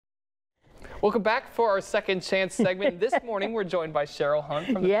Welcome back for our Second Chance segment. This morning we're joined by Cheryl Hunt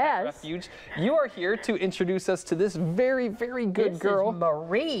from the Pet Refuge. You are here to introduce us to this very, very good girl. This is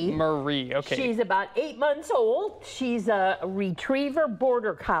Marie. Marie, okay. She's about 8 months old. She's a retriever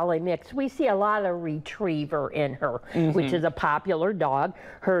border collie mix. We see a lot of retriever in her, which is a popular dog.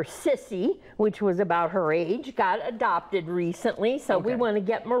 Her Sissy, which was about her age, got adopted recently, so we want to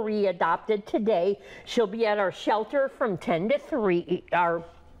get Marie adopted today. She'll be at our shelter from 10 to 3,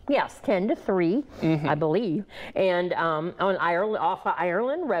 Yes, 10 to 3, I believe, and on Ireland, off of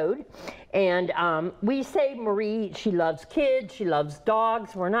Ireland Road. And we say Marie, she loves kids, she loves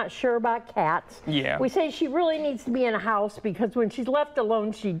dogs. We're not sure about cats. Yeah. We say she really needs to be in a house because when she's left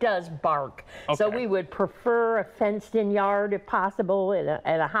alone, she does bark. So we would prefer a fenced-in yard if possible,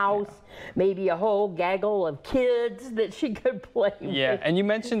 at a house, maybe a whole gaggle of kids that she could play with. Yeah, and you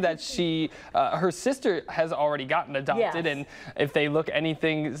mentioned that she, her sister has already gotten adopted, and if they look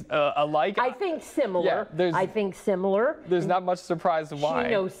anything alike. I think similar. Yeah, I think similar. There's not much surprise why.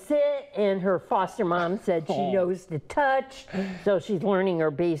 She knows sit, and her foster mom said she knows to touch, so she's learning her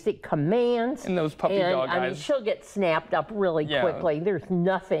basic commands. And those puppy dog eyes. I mean, she'll get snapped up really quickly. There's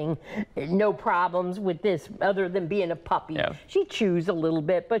nothing, no problems with this other than being a puppy. She chews a little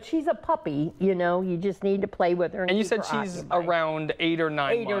bit, but she's a puppy, you know. You just need to play with her. And you said she's around 8 or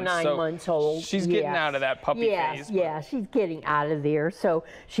 9 months. 8 or 9 months old. She's getting out of that puppy phase. Yeah, she's getting out of there. So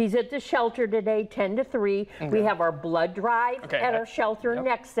she's at the shelter today, 10 to 3. We have our blood drive at our shelter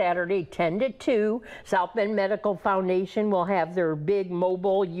next Saturday, 10 to 2. South Bend Medical Foundation will have their big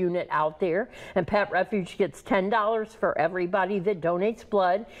mobile unit out there. And Pet Refuge gets $10 for everybody that donates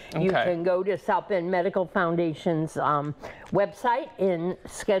blood. You can go to South Bend Medical Foundation's website and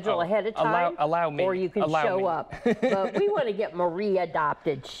schedule ahead of time. Allow me. Or you can show up. But we want to get Marie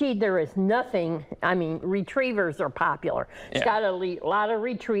adopted. There is nothing, I mean, retrievers are popular. She's got a lot of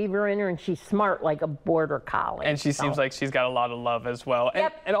retriever in her, and she's smart like a border collie. And she seems like she's got a lot of love as well.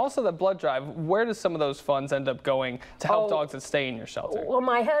 And also the blood drive, where does some of those funds end up going to help dogs that stay in your shelter? Well,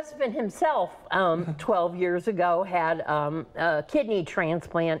 my husband himself, 12 years ago, had a kidney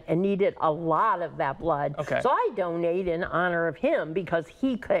transplant and needed a lot of that blood. So I donate in honor of him because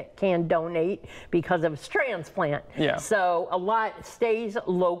he can donate because of his transplant. So a lot stays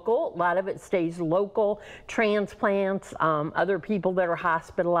local. A lot of it stays local. Transplants, other people that are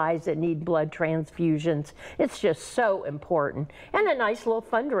hospitalized that need blood transfusions. It's just so important. And a nice little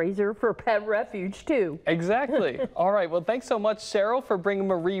fundraiser for Pet Refuge, too. Exactly. All right. Well, thanks so much, Cheryl, for bringing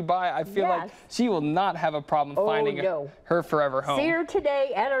Marie by. I feel like she will not have a problem finding her forever home. See her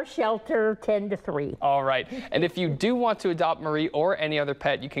today at our shelter, 10 to 3. All right. And if you do want to adopt Marie or any other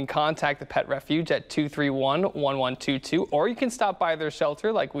pet, you can contact the Pet Refuge at 231-1122, or you can stop by their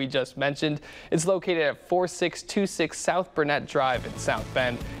shelter like we just mentioned. It's located at 4626 South Burnett Drive in South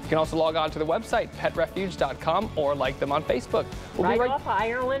Bend. You can also log on to the website, petrefuge.com, or like them on Facebook. We'll be right off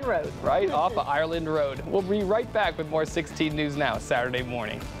Ireland Road. Right off of Ireland Road. We'll be right back with more 16 News Now Saturday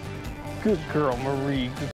morning. Good girl, Marie.